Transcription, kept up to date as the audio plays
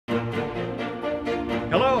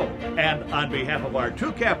On behalf of our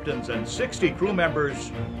 2 captains and 60 crew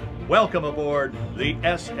members, welcome aboard the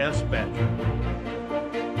SS Badger.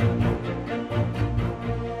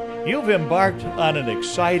 You've embarked on an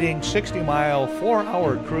exciting 60-mile,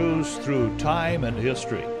 4-hour cruise through time and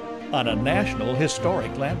history on a national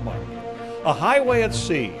historic landmark, a highway at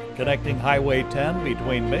sea connecting Highway 10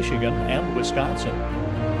 between Michigan and Wisconsin.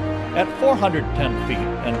 At 410 feet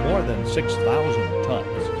and more than 6,000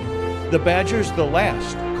 tons, the Badger's the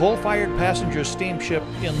last coal-fired passenger steamship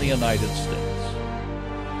in the United States.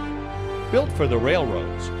 Built for the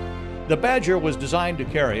railroads, the Badger was designed to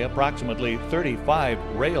carry approximately 35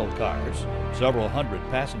 rail cars, several hundred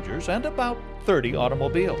passengers, and about 30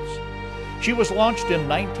 automobiles. She was launched in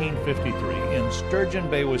 1953 in Sturgeon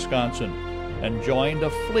Bay, Wisconsin, and joined a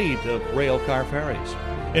fleet of railcar ferries,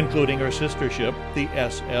 including her sister ship, the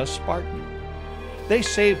SS Spartan. They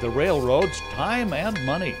saved the railroads time and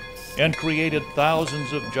money and created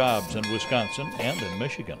thousands of jobs in Wisconsin and in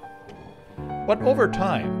Michigan. But over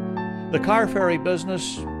time, the car ferry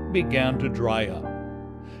business began to dry up.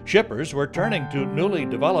 Shippers were turning to newly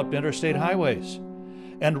developed interstate highways,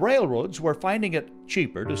 and railroads were finding it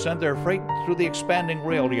cheaper to send their freight through the expanding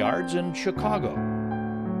rail yards in Chicago.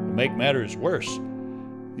 To make matters worse,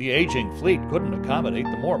 the aging fleet couldn't accommodate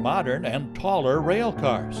the more modern and taller rail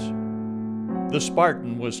cars. The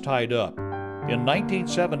Spartan was tied up in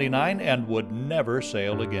 1979 and would never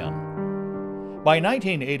sail again. By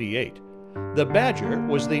 1988, the Badger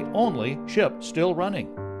was the only ship still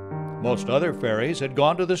running. Most other ferries had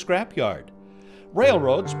gone to the scrapyard.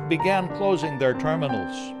 Railroads began closing their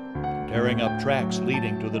terminals, tearing up tracks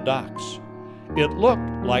leading to the docks. It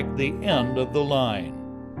looked like the end of the line.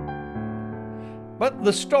 But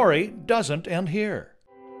the story doesn't end here.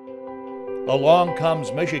 Along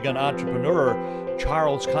comes Michigan entrepreneur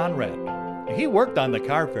Charles Conrad. He worked on the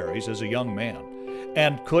car ferries as a young man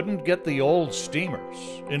and couldn't get the old steamers,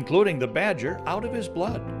 including the Badger, out of his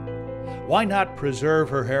blood. Why not preserve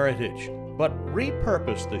her heritage, but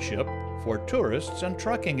repurpose the ship for tourists and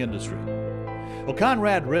trucking industry? Well,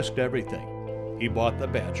 Conrad risked everything. He bought the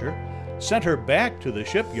Badger, sent her back to the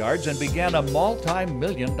shipyards, and began a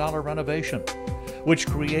multi-million-dollar renovation, which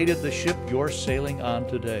created the ship you're sailing on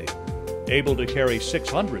today, able to carry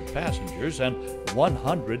 600 passengers and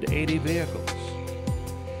 180 vehicles.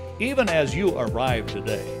 Even as you arrive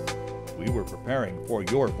today, we were preparing for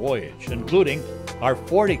your voyage, including our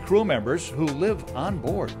 40 crew members who live on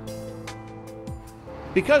board.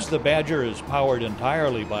 Because the Badger is powered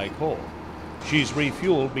entirely by coal, she's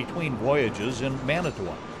refueled between voyages in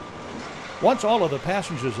Manitowoc. Once all of the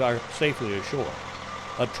passengers are safely ashore,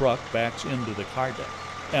 a truck backs into the car deck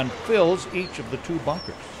and fills each of the 2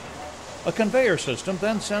 bunkers. A conveyor system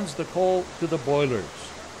then sends the coal to the boilers,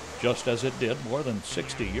 just as it did more than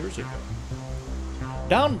 60 years ago.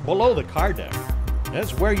 Down below the car deck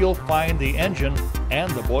is where you'll find the engine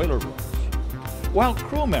and the boiler rooms. While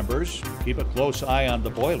crew members keep a close eye on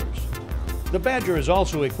the boilers, the Badger is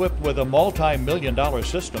also equipped with a multi-million-dollar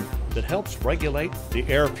system that helps regulate the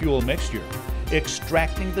air-fuel mixture,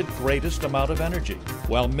 extracting the greatest amount of energy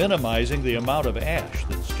while minimizing the amount of ash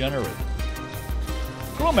that's generated.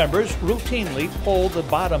 Crew members routinely pull the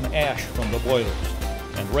bottom ash from the boilers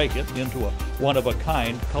and rake it into a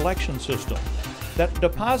one-of-a-kind collection system that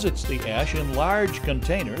deposits the ash in large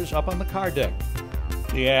containers up on the car deck.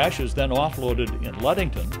 The ash is then offloaded in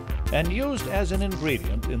Ludington and used as an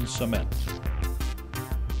ingredient in cement.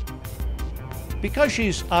 Because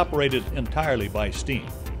she's operated entirely by steam,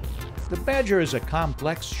 the Badger is a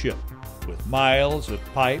complex ship with miles of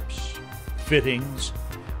pipes, fittings,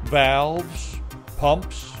 valves,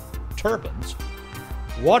 pumps, turbines,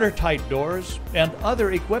 watertight doors, and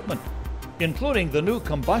other equipment, including the new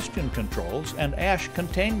combustion controls and ash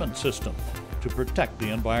containment system to protect the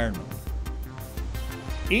environment.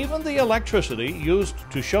 Even the electricity used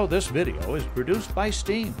to show this video is produced by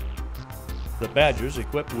steam. The Badger's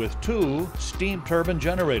equipped with 2 steam turbine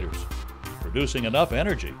generators, producing enough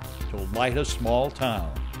energy to light a small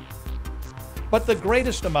town. But the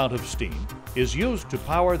greatest amount of steam is used to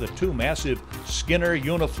power the 2 massive Skinner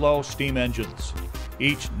Uniflow steam engines,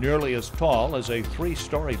 each nearly as tall as a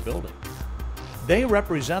 3-story building. They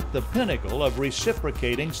represent the pinnacle of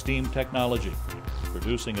reciprocating steam technology,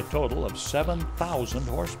 producing a total of 7,000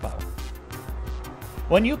 horsepower.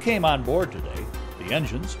 When you came on board today, the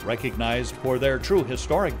engines, recognized for their true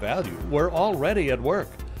historic value, were already at work,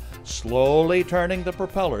 slowly turning the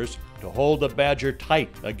propellers to hold the Badger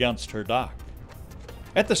tight against her dock.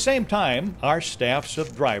 At the same time, our staffs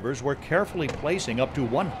of drivers were carefully placing up to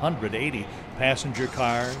 180 passenger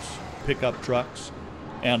cars, pickup trucks,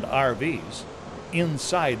 and RVs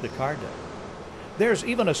inside the car deck. There's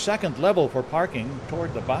even a second level for parking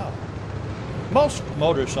toward the bow. Most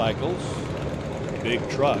motorcycles, big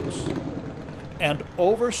trucks, and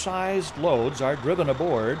oversized loads are driven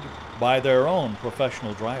aboard by their own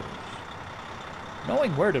professional drivers.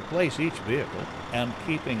 Knowing where to place each vehicle and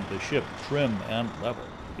keeping the ship trim and level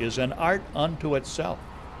is an art unto itself.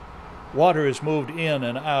 Water is moved in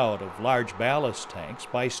and out of large ballast tanks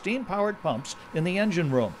by steam-powered pumps in the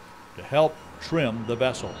engine room to help trim the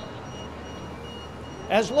vessel.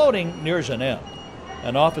 As loading nears an end,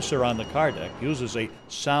 an officer on the car deck uses a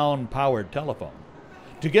sound-powered telephone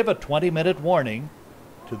to give a 20-minute warning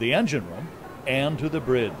to the engine room and to the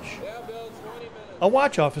bridge. A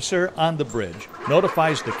watch officer on the bridge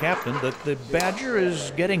notifies the captain that the Badger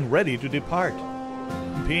is getting ready to depart.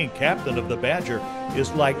 Being captain of the Badger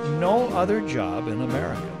is like no other job in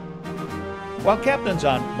America. While captains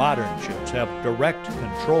on modern ships have direct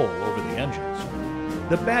control over the engines,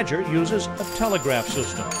 the Badger uses a telegraph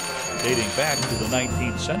system dating back to the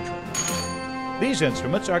 19th century. These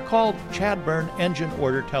instruments are called Chadbourn engine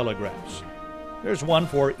order telegraphs. There's one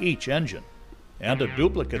for each engine, and a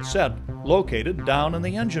duplicate set located down in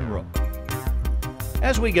the engine room.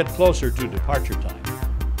 As we get closer to departure time,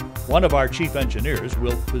 one of our chief engineers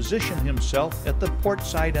will position himself at the port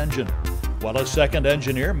side engine, while a second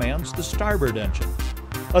engineer mans the starboard engine.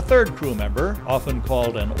 A third crew member, often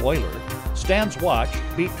called an oiler, stands watch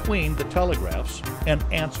between the telegraphs and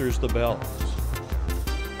answers the bells.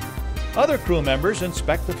 Other crew members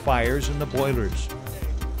inspect the fires in the boilers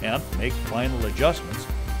and make final adjustments,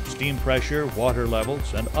 steam pressure, water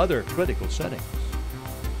levels, and other critical settings.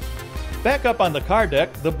 Back up on the car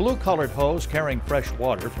deck, the blue-colored hose carrying fresh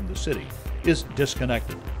water from the city is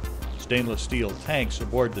disconnected. Stainless steel tanks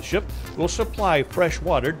aboard the ship will supply fresh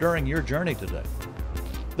water during your journey today.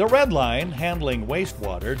 The red line handling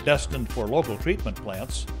wastewater destined for local treatment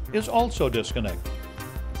plants is also disconnected.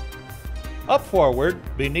 Up forward,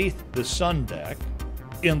 beneath the sun deck,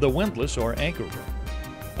 in the windlass or anchor room,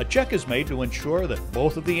 a check is made to ensure that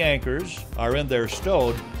both of the anchors are in their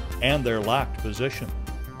stowed and their locked position.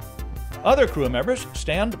 Other crew members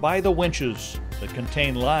stand by the winches that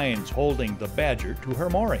contain lines holding the Badger to her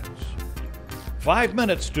moorings. 5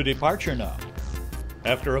 minutes to departure now.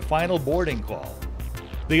 After a final boarding call,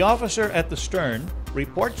 the officer at the stern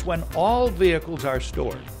reports when all vehicles are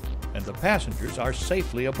stored and the passengers are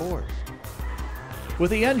safely aboard.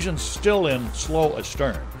 With the engines still in slow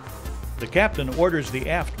astern, the captain orders the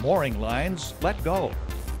aft mooring lines let go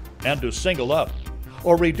and to single up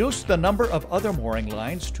or reduce the number of other mooring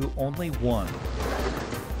lines to only one.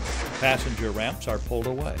 Passenger ramps are pulled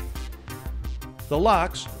away. The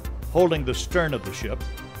locks holding the stern of the ship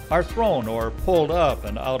are thrown or pulled up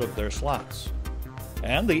and out of their slots,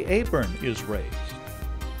 and the apron is raised.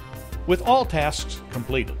 With all tasks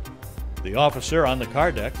completed, the officer on the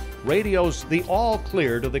car deck radios the all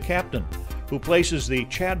clear to the captain, who places the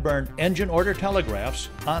Chadbourn engine order telegraphs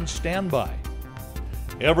on standby.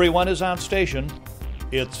 Everyone is on station.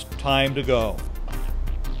 It's time to go.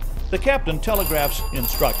 The captain telegraphs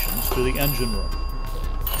instructions to the engine room,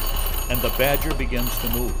 and the Badger begins to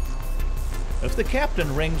move. If the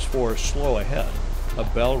captain rings for slow ahead, a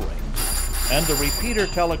bell rings, and the repeater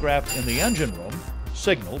telegraph in the engine room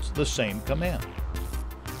signals the same command.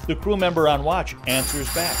 The crew member on watch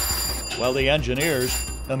answers back, while the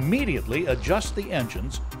engineers immediately adjust the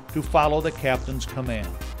engines to follow the captain's command.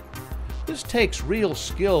 This takes real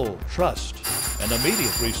skill, trust, and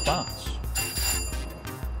immediate response.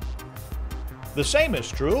 The same is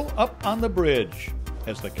true up on the bridge,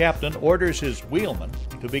 as the captain orders his wheelman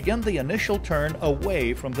to begin the initial turn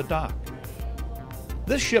away from the dock.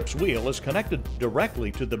 This ship's wheel is connected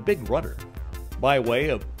directly to the big rudder by way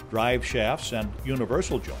of drive shafts and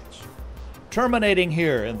universal joints, terminating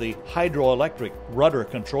here in the hydroelectric rudder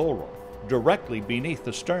control room directly beneath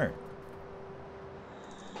the stern.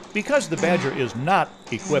 Because the Badger is not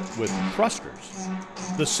equipped with thrusters,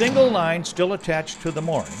 the single line still attached to the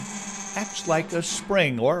mooring acts like a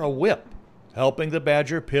spring or a whip, helping the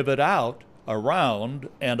Badger pivot out, around,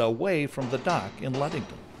 and away from the dock in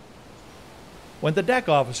Ludington. When the deck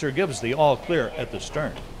officer gives the all clear at the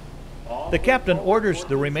stern, the captain orders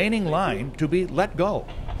the remaining line to be let go.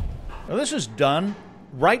 Now, this is done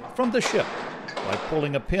right from the ship by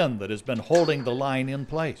pulling a pin that has been holding the line in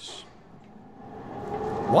place.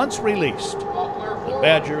 Once released, the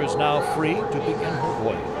Badger is now free to begin her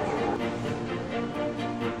voyage.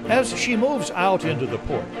 As she moves out into the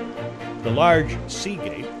port, the large sea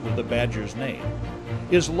gate with the Badger's name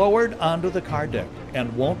is lowered onto the car deck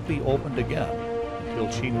and won't be opened again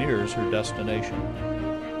until she nears her destination.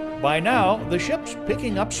 By now, the ship's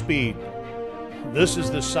picking up speed. This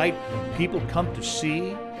is the sight people come to see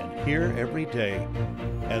and hear every day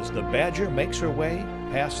as the Badger makes her way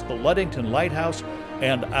past the Ludington Lighthouse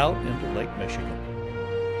and out into Lake Michigan.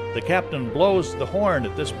 The captain blows the horn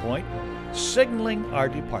at this point, signaling our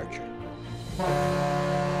departure.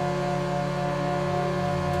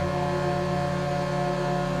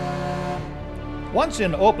 Once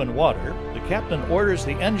in open water, the captain orders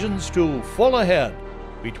the engines to full ahead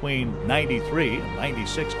between 93 and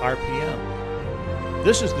 96 RPM.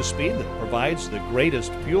 This is the speed that provides the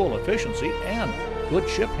greatest fuel efficiency and good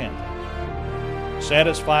ship handling.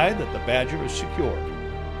 Satisfied that the Badger is secure,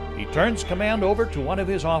 he turns command over to one of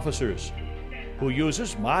his officers, who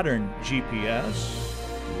uses modern GPS,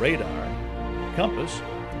 radar, compass,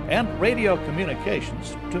 and radio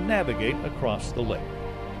communications to navigate across the lake.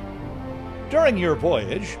 During your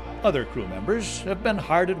voyage, other crew members have been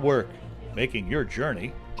hard at work, making your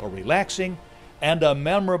journey a relaxing and a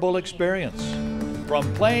memorable experience.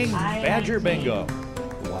 From playing Badger Bingo,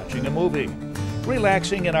 watching a movie,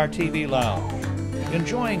 relaxing in our TV lounge,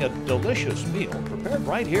 enjoying a delicious meal prepared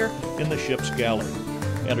right here in the ship's galley,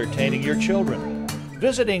 entertaining your children,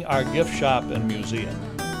 visiting our gift shop and museum,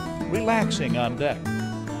 relaxing on deck,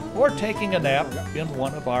 or taking a nap in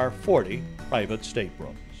one of our 40 private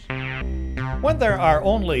staterooms. When there are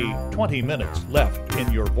only 20 minutes left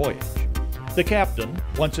in your voyage, the captain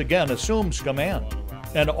once again assumes command,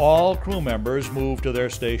 and all crew members move to their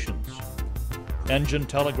stations. Engine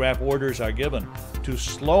telegraph orders are given to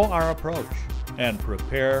slow our approach and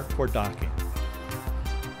prepare for docking.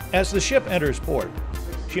 As the ship enters port,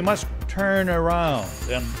 she must turn around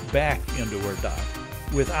and back into her dock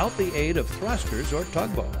without the aid of thrusters or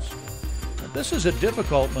tugboats. This is a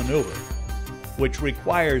difficult maneuver, which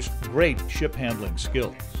requires great ship handling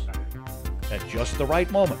skills. At just the right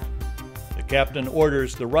moment, the captain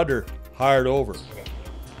orders the rudder hard over.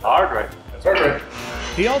 Hard right. That's hard right.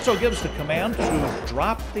 He also gives the command to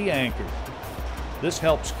drop the anchor. This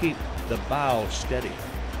helps keep the bow steady.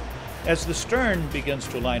 As the stern begins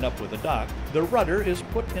to line up with the dock, the rudder is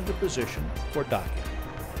put into position for docking.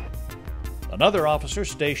 Another officer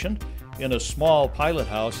stationed in a small pilot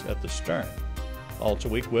house at the stern,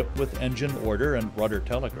 also equipped with engine order and rudder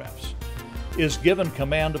telegraphs, is given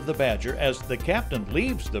command of the Badger as the captain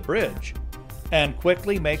leaves the bridge and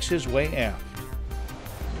quickly makes his way aft.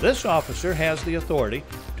 This officer has the authority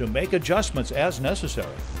to make adjustments as necessary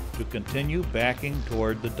to continue backing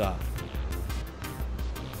toward the dock.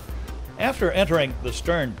 After entering the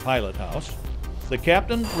stern pilot house, the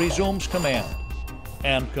captain resumes command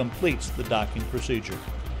and completes the docking procedure.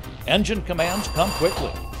 Engine commands come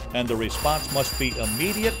quickly, and the response must be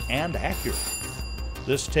immediate and accurate.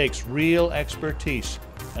 This takes real expertise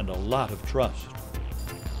and a lot of trust.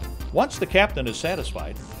 Once the captain is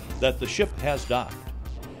satisfied that the ship has docked,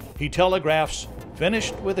 he telegraphs,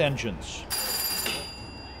 "Finished with engines."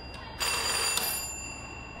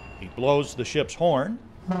 He blows the ship's horn,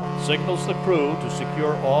 signals the crew to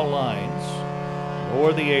secure all lines,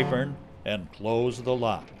 lower the apron, and close the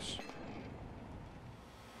locks.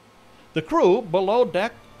 The crew below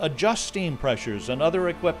deck adjust steam pressures and other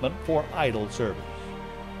equipment for idle service.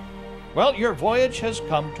 Well, your voyage has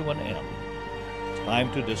come to an end. It's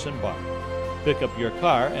time to disembark. Pick up your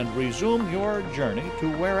car and resume your journey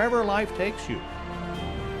to wherever life takes you.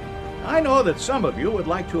 I know that some of you would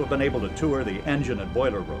like to have been able to tour the engine and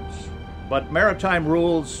boiler rooms, but maritime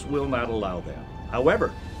rules will not allow that.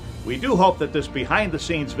 However, we do hope that this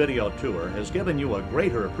behind-the-scenes video tour has given you a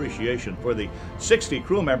greater appreciation for the 60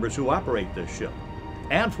 crew members who operate this ship,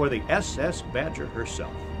 and for the SS Badger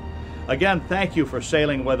herself. Again, thank you for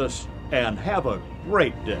sailing with us, and have a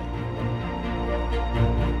great day.